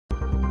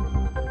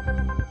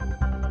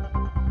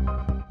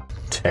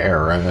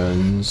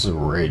Terrans,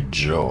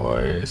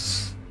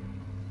 rejoice.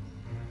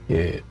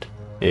 It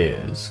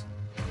is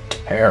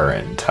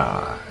Terran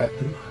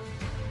time.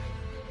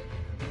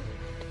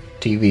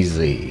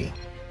 TvZ.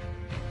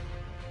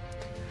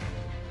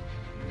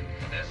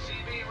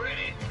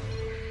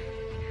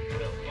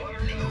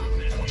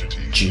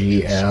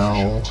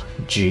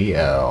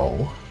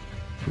 GL.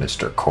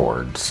 Mr.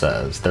 Cord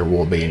says there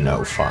will be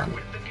no fun.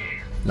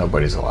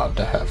 Nobody's allowed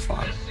to have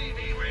fun.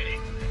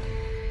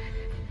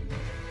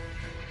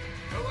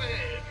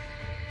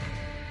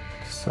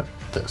 Except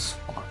this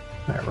one.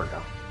 There we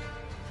go.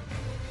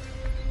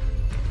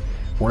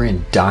 We're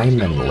in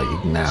Diamond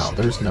League now.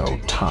 There's no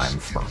time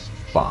for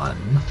fun.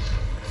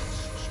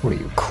 What are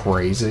you,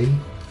 crazy?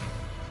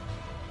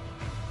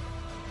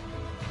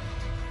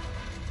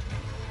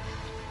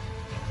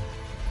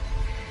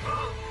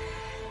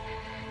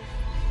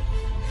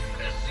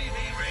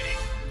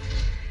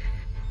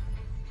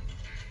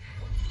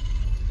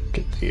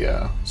 Get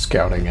the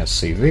scouting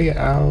SCV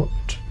out.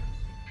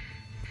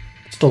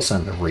 Still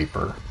send the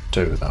Reaper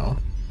too, though.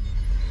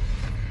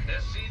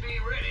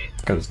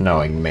 Because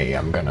knowing me,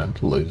 I'm gonna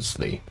lose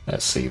the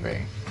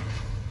SCV.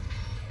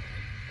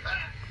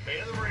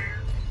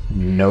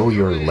 Know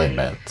your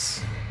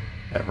limits,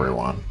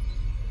 everyone.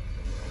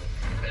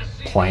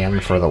 Plan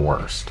for the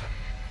worst.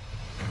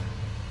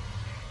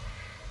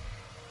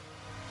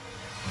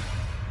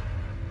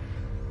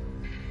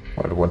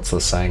 What's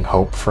the saying?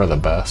 Hope for the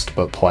best,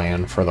 but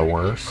plan for the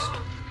worst.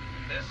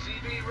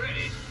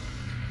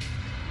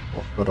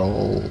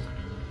 Orbital.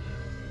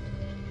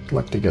 I'd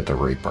like to get the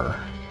Reaper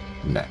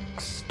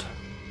next.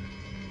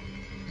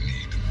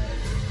 Need more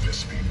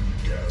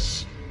Vespene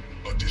gas.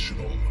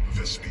 Additional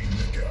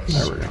Vespene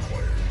gas. There we go.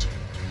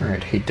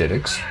 Alright, he did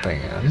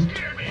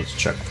expand. Let's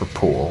check for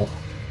pool.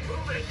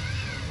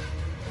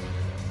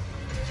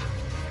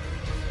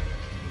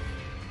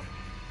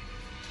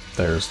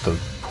 There's the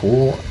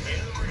pool.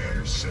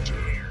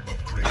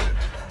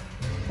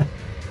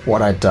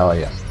 What'd I tell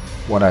you?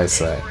 What'd I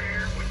say?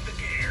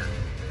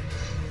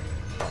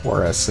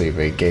 Poor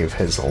SCV gave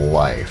his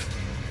life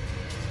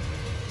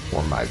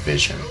for my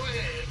vision.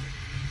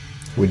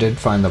 We did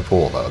find the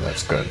pool though,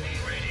 that's good.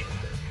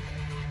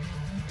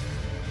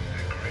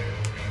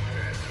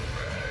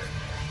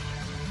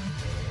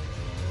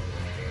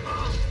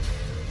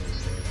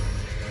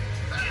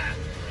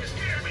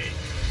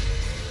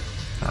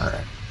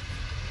 Alright.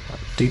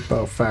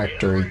 Depot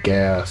factory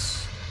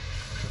gas.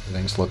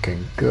 Everything's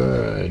looking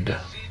good.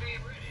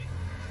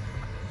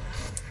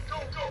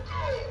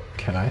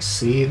 Can I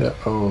see the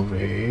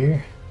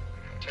OV?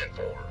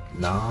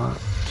 Not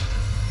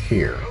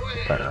here,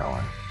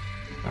 apparently.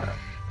 Alright.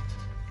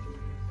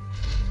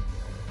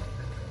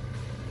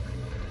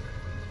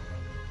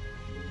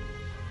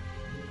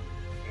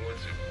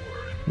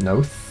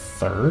 No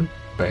third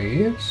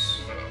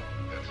base?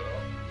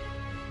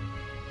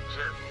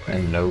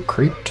 And no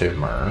creep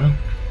tumor.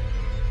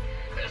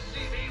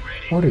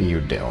 What are you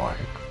doing?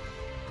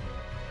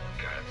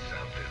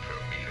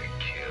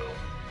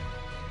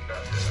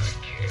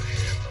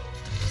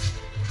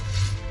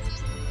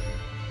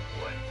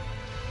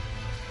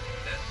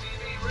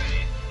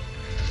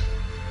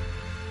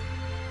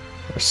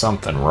 There's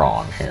something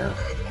wrong here.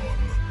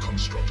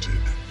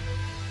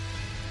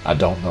 I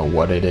don't know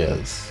what it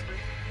is,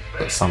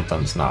 but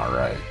something's not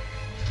right.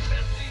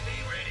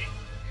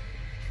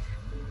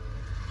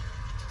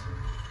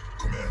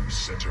 Command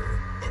center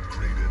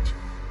upgraded.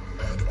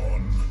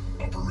 Add-on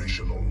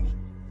operational.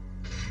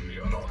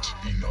 Not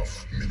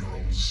enough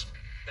minerals.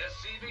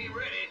 SCV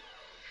ready.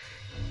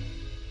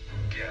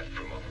 Get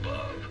from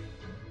above.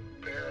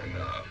 Fair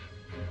enough.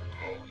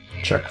 Oh,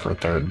 yeah. Check for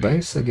third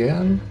base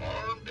again.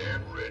 Armed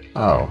and ready.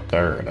 Oh,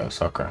 there it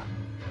is. Okay.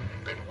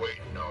 Been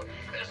waiting on you.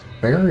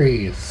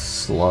 Very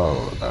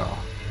slow, though.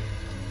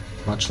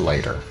 Much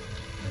later.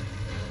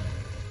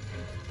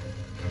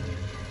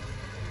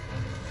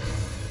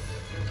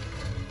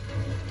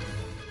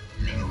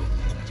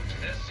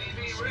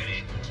 SCV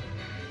ready.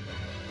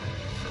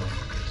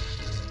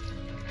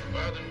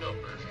 By the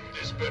numbers,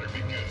 this better be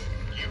good.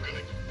 You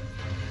gonna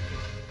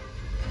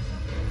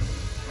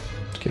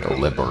Get a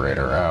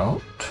Liberator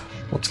out.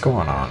 What's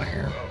going on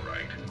here? all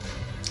right.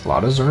 A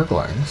lot of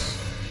Zerglings.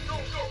 Go,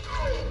 go,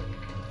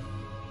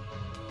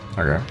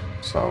 go. Okay,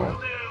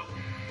 so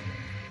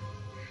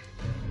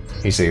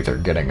he's either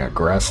getting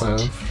aggressive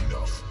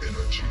Enough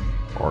energy.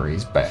 or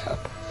he's bad.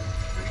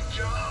 Good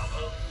job,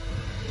 huh?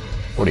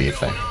 What do you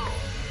think?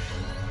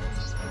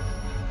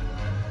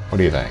 What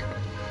do you think?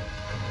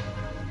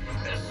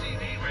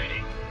 SCV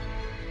ready.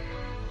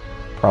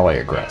 Probably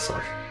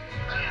aggressive.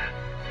 Ah,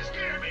 you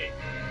scared me.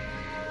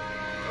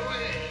 Go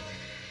ahead.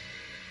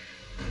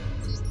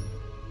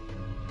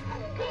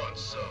 Who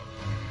wants some?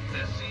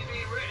 SCV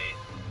ready.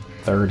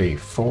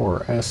 34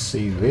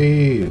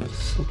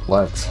 SCVs.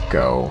 Let's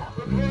go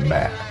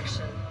max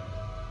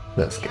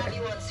this We have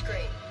game. you on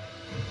screen.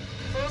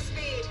 Full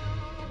speed.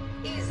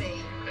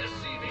 Easy.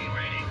 SCV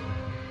ready.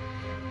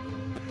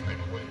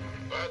 Been waiting.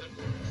 By the...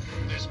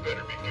 This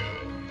better be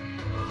good.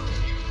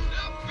 You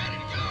up, ready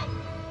to go.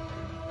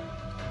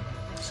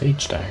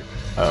 Siege tank.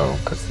 Oh,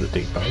 because the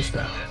depot's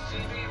down.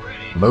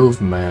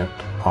 Movement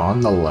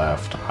on the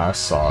left. I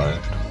saw it.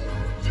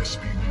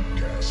 Vespene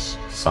gas.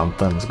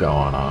 Something's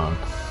going on.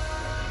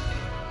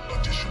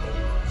 Additional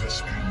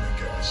Vespene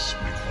gas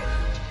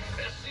required.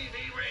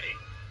 SCV ready.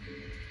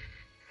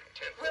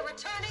 We're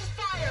returning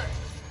fire.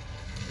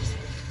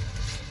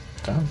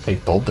 Damn, they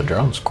pulled the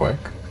drones quick.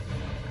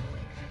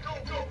 Go,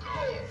 go,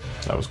 go.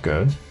 That was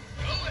good. Go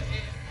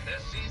ahead.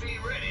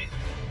 SCV ready.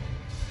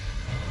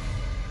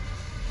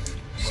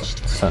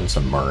 Send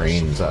some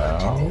Marines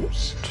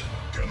out.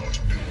 Cannot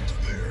build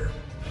there.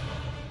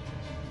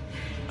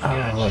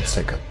 Let's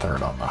take a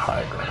third on the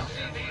high ground.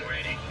 SCV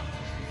ready.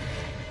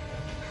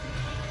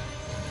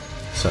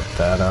 Set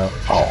that up.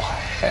 Oh,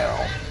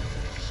 hell.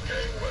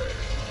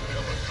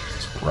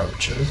 It's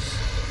roaches.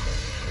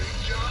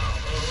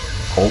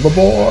 Pull the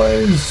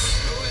boys!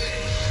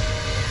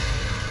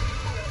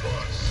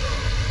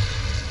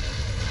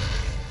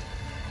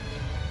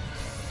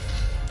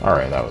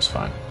 Alright, that was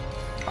fine.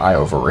 I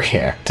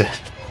overreacted.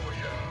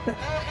 All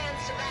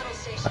hands to battle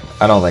station.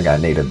 I don't think I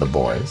needed the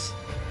boys.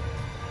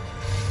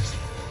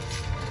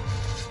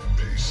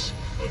 Base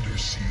under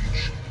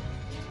siege.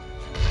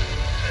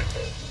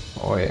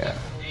 Oh yeah.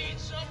 Need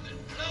something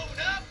blown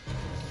up.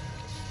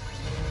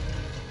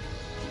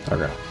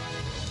 Okay.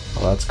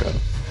 Well, that's good.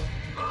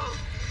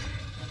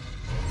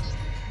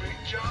 Big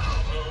job,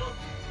 huh?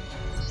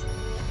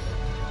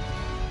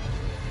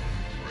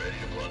 Ready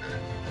to plunder.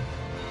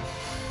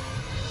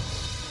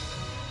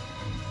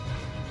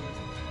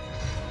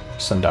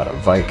 Send out a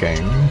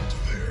Viking.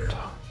 There.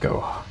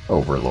 Go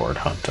Overlord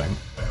hunting.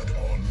 Add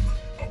on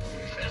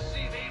upgrade.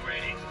 SCV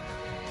ready.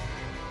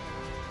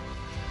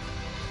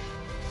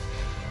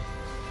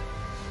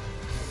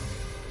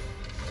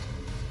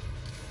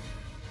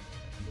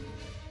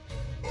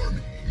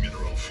 Army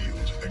mineral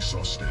field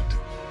exhausted.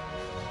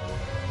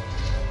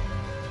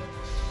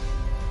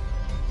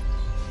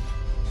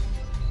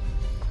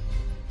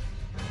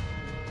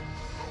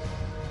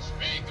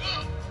 Speak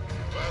up.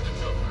 By the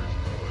numbers,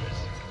 boys.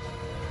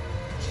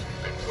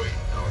 Been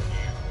waiting on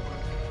you.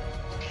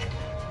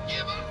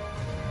 Give up.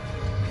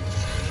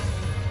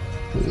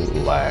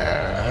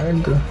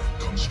 Lag.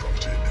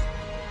 Constructed.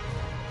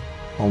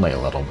 Only a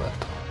little bit.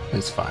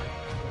 It's fine.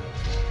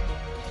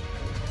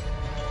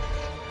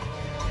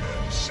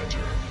 Command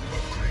center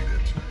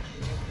upgraded.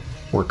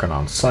 Working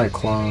on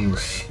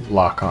Cyclones.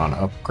 Lock-on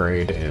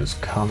upgrade is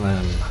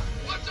coming.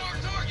 What's our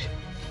target?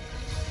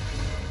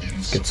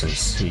 Get some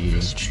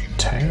siege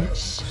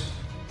tanks.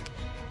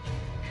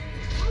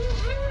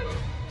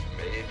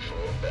 Made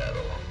for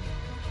battle.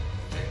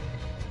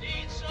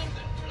 Need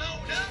something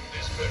blown up?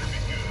 This better be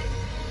good.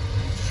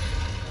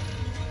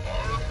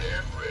 Armed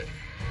and ready.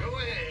 Go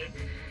ahead.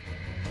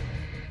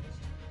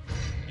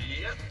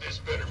 Yep, this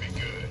better be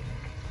good.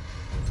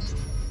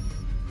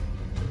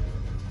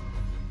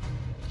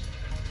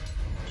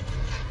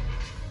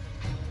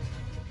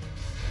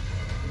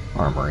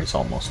 Armory's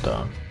almost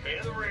done.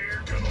 In the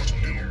rear. Cannot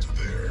build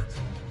there.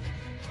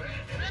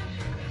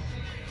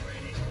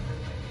 Ready.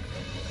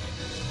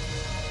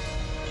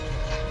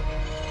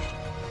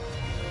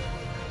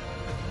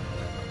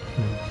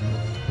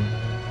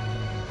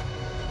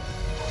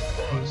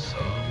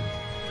 Awesome.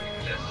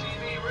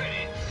 SCV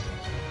ready.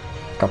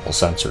 Couple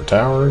sensor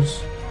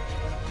towers.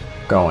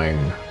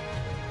 Going,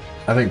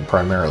 I think,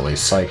 primarily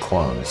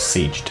Cyclone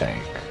siege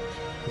tank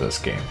this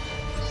game.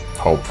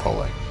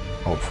 Hopefully.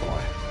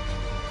 Hopefully.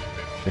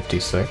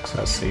 56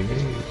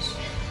 SCVs.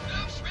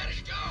 Stuff's ready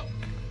to go.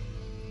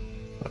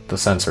 But the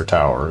sensor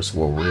towers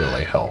will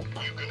really help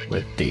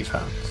with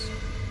defense.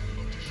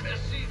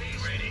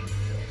 SCV ready.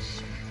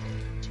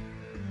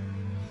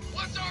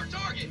 What's our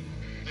target?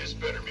 This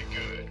better be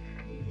good.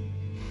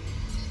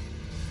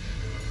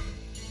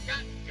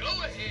 Go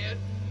ahead.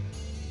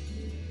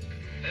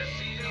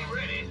 SCV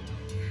ready.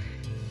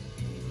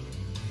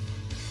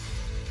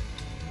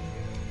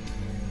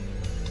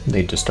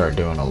 Need to start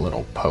doing a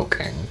little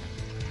poking.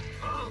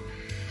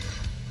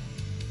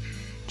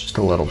 Just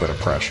a little bit of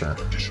pressure.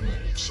 Additional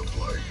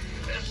supply.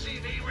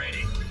 SCV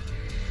ready.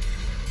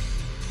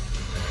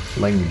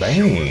 Ling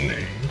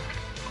Bane.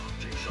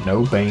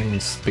 No Bane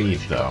speed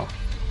though.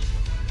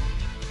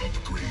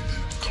 Upgrade.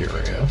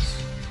 Curious.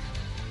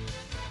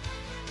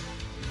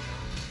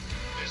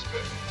 This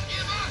better.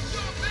 Give us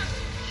your best.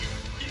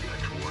 You got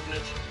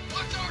coordinates.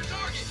 What's our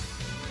target?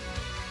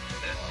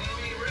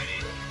 SCV ready.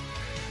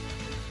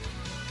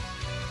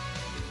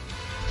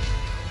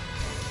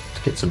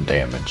 Let's get some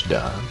damage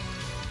done.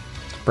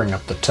 Let's bring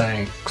up the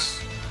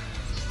tanks.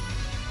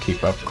 Keep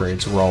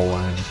upgrades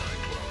rolling.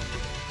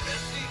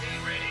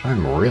 SCV ready.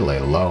 I'm really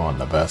low on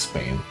the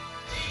Vespene. Need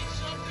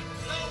something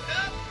blown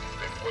up?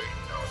 Been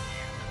waiting on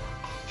you.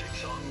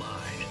 Optics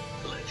online.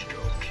 Let's go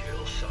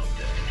kill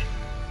something.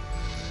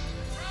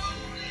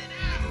 Rolling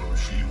out. Mineral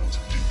field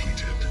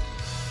depleted.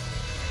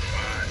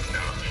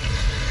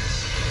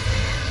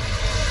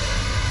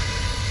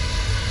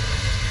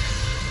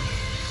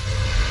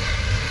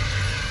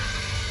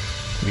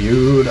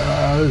 Mute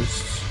us.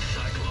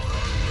 Cyclone on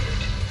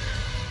alert.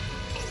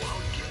 Oh,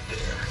 I'll get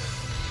there.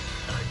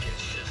 I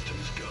guess just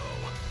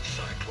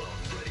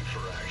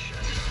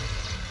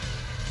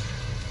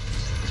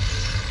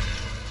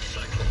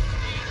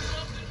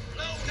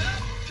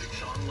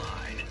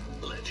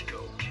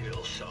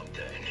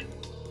then.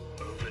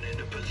 Moving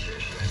into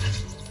position.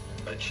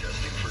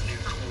 Adjusting for new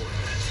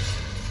coordinates.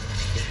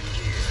 In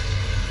gear.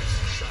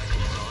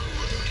 Cyclone en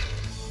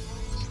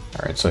route.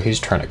 Alright, so he's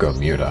trying to go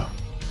Muta.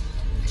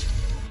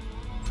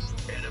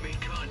 Enemy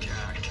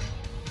contact.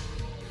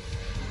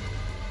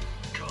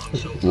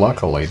 Console.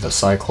 Luckily, the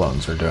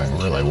Cyclones are doing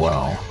really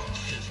well.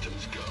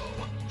 Systems go.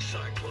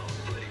 Cyclone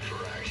ready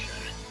for action.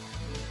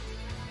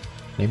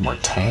 Need more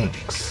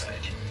tanks.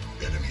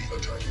 Enemy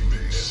attacking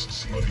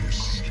base. Under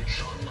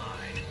siege.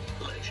 Online.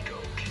 Let's go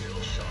kill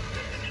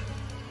something.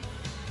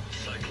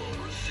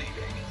 Cyclone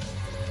receiving.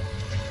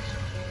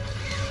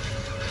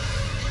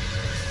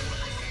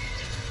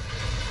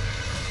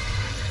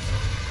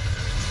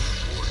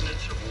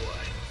 Coordinates of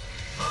what?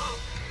 Huh?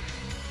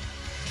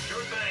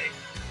 Sure thing.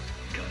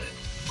 Got it.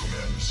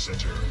 Command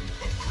center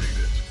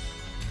upgraded.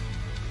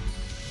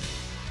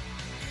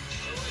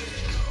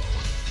 Systems go.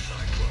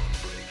 Cyclone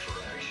ready for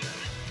action.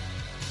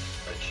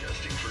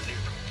 Adjusting for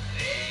new.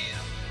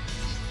 Damn.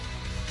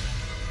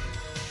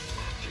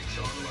 Optics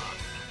online.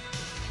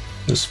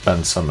 Just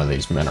spend some of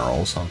these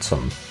minerals on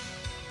some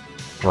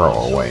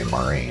throwaway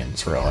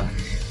Marines, really.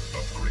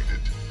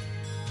 Upgraded.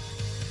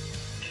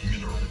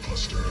 Mineral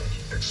cluster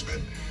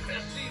expanded.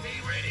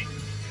 SCV ready.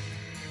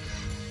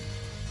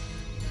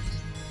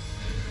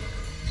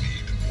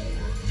 Need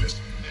more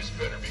vest. This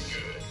better be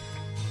good.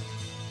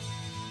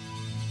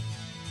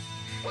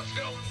 Let's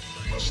go.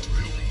 Must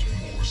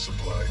build more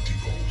supply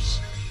depots.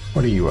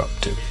 What are you up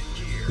to?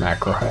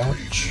 Macro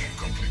hatch?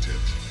 Completed.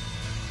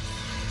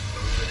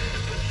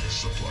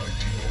 Supply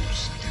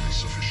depots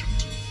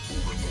insufficient.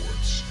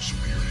 Overlords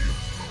superior.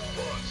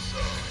 What's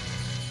up?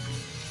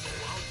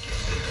 Oh, I'll get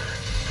there.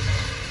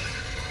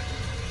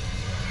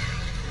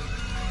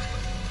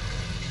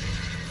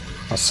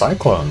 The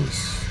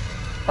Cyclones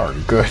are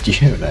good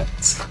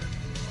units.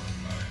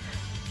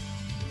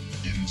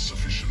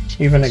 Insufficient.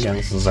 Even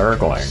against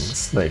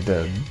Zerglings, they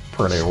did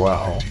pretty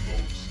well.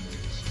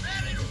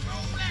 Ready to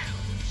roll out.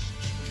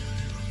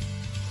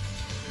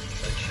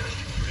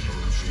 Adjusting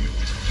Mineral field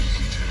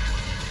depleted.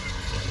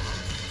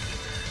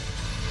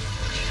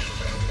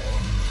 Add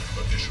on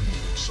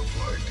additional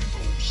supply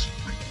depots.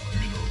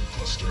 Mineral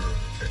cluster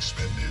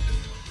expanded.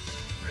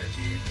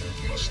 ready.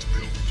 Must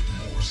build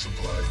more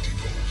supply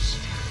depots.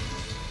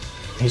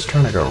 He's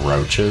trying to go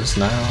roaches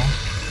now.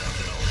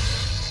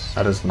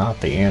 That is not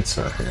the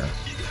answer here.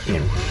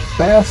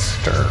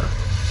 Investor.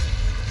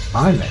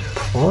 I'm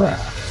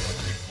impressed.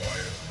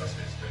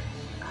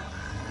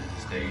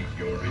 State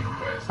your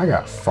request. I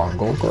got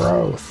fungal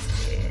growth.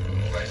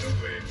 Right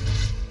away.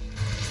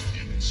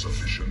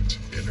 Insufficient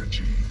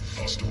energy.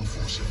 Hostile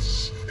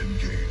forces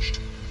engaged.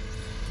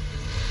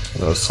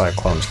 Those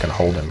Cyclones can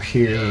hold him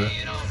here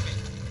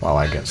while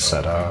I get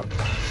set up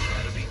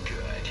Gotta be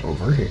good.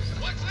 over here.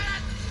 What's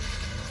that?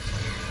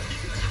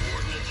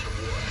 Coordinates of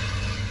what?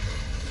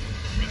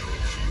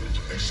 Mineral field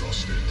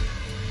exhausted.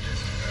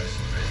 As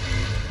ready.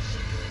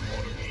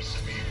 Want a piece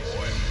of me,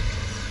 boy?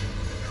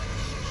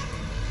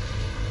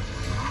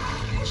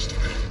 Must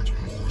build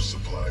more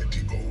supply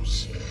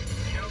depots.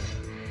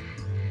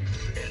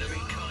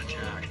 Enemy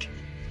contact.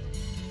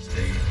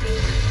 Stay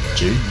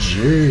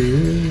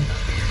GG.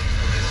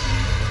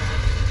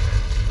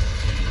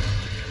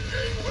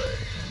 gangway.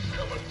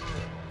 Coming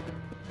through.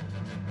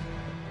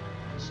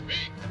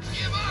 Speak.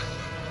 Give us.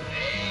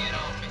 Lay it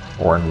on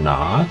me. Or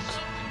not.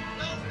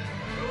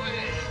 Go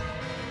ahead.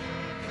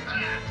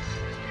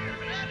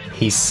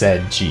 He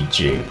said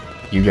GG.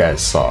 You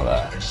guys saw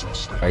that,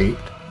 Exhausted. right?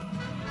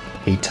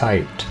 He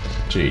typed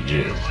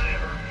GG.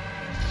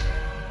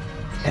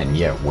 And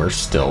yet we're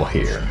still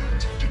here.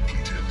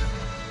 Depleted.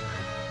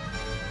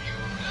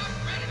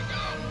 Ready to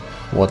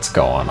go. What's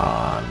going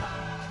on?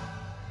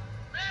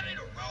 Ready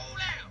to roll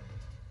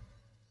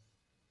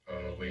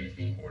out.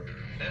 Awaiting order.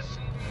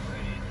 SCV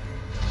ready.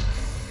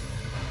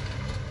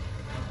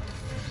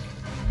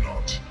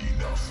 Not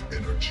enough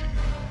energy.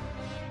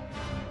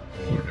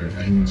 Order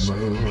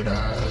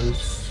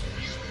Mutas.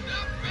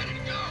 up. Ready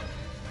to go.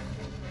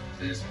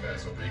 This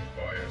vessel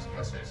requires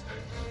assistance.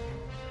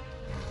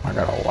 I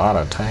got a lot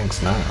of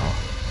tanks now.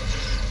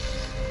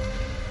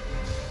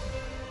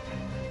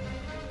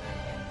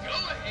 Go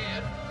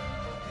ahead.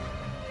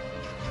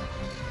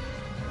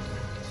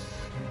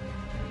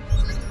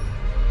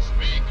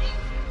 Speak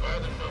up. By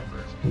the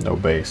numbers. No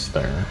base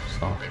there,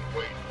 so Been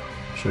waiting.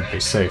 should be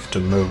safe to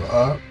move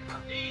up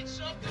Need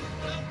something?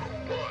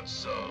 Want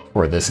some?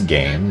 for this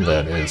game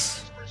that is.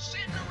 For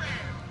sitting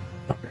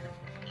around.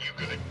 You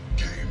gonna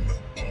game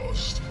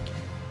paused.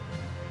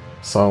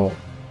 So,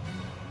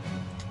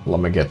 let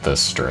me get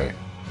this straight.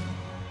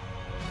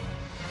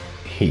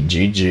 He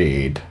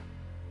GG'd,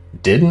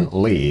 didn't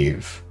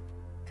leave,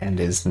 and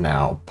is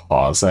now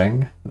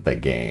pausing the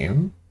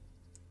game?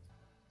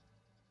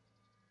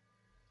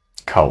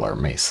 Color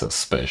me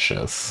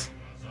suspicious.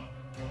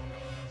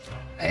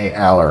 Hey,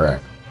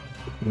 Alaric,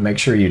 make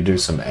sure you do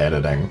some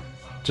editing.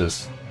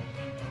 Just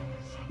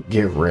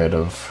get rid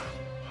of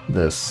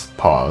this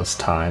pause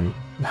time,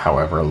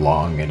 however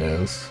long it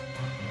is.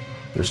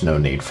 There's no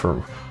need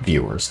for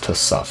viewers to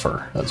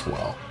suffer as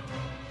well.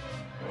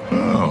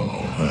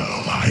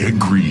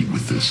 agree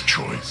with this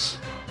choice.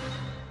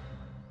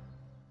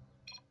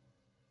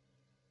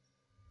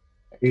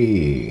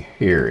 Hey,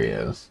 here he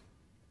is.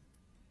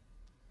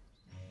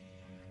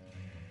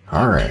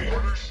 Alright,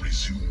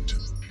 Resumed.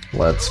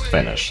 let's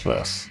finish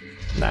this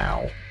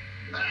now.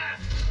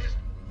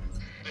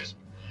 This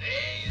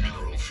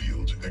Mineral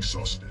field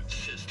exhausted.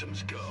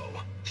 systems go.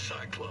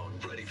 Cyclone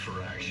ready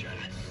for action.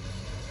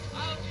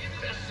 I'll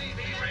give it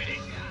SCV ready.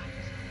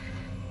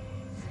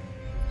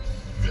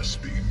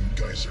 Vespene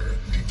geyser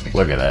depleted.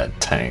 Look at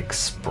that tank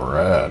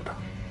spread.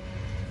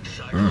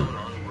 Cyclone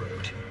en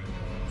route.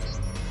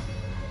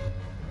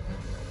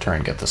 Try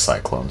and get the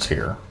cyclones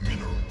here.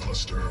 Mineral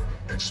cluster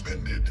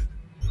expended.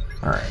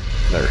 Alright,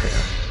 they're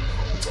here.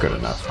 That's good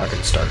enough. I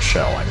can start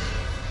shelling.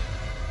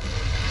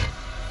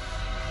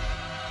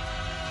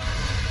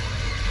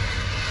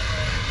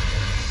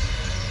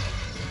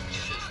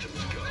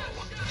 Systems go.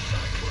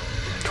 Cyclone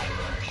ready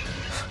for action.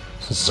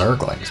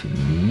 Zerglings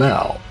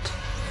melt.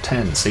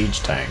 10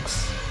 siege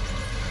tanks.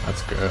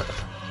 That's good.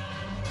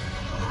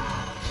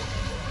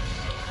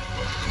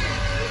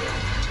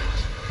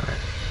 Alright.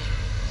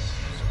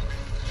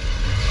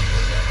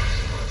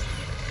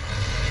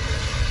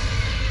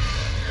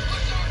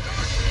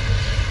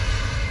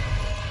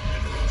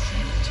 Mineral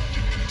field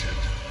depleted.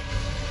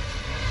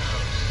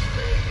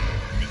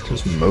 Mineral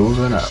Just field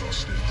moving up.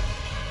 exhausted.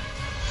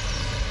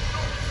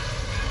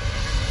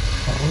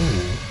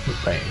 Oh, the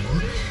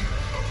pain.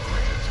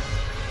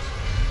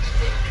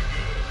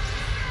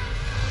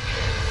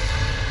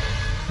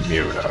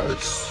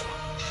 Mutas.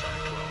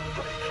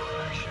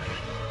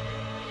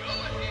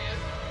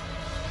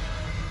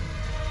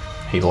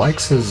 He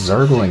likes his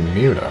Zergling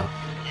Muta.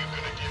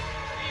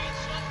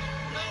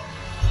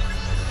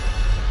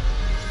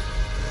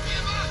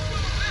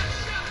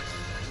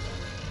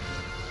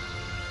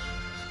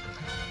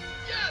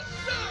 Yes,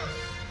 sir!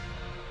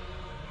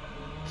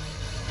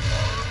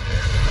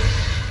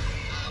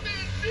 I'm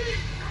in deep!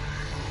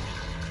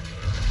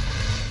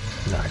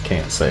 No, I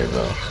can't save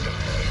those.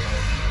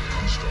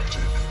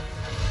 Constructed.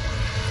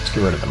 Let's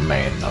get rid of the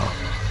main though.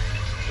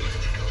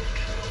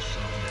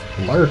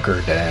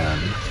 Lurker Dan.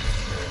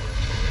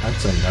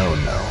 That's a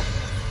no-no.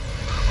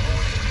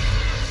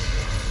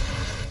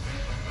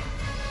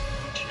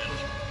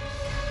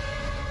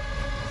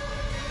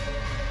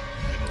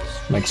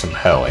 Make some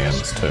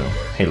Hellions too.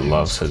 He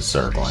loves his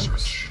Zerglings.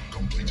 Research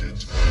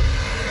completed.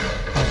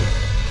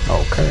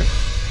 Okay.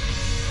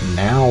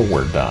 Now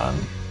we're done.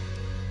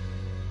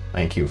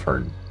 Thank you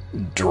for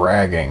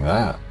dragging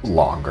that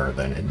longer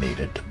than it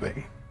needed to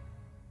be.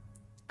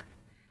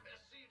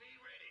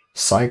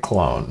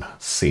 Cyclone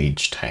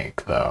siege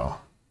tank, though.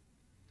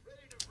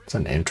 It's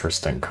an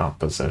interesting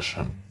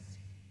composition.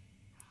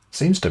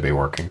 Seems to be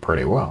working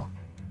pretty well.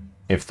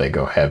 If they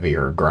go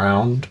heavier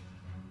ground,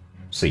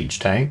 siege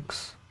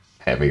tanks,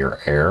 heavier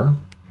air,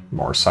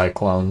 more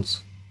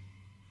cyclones.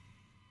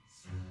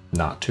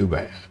 Not too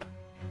bad.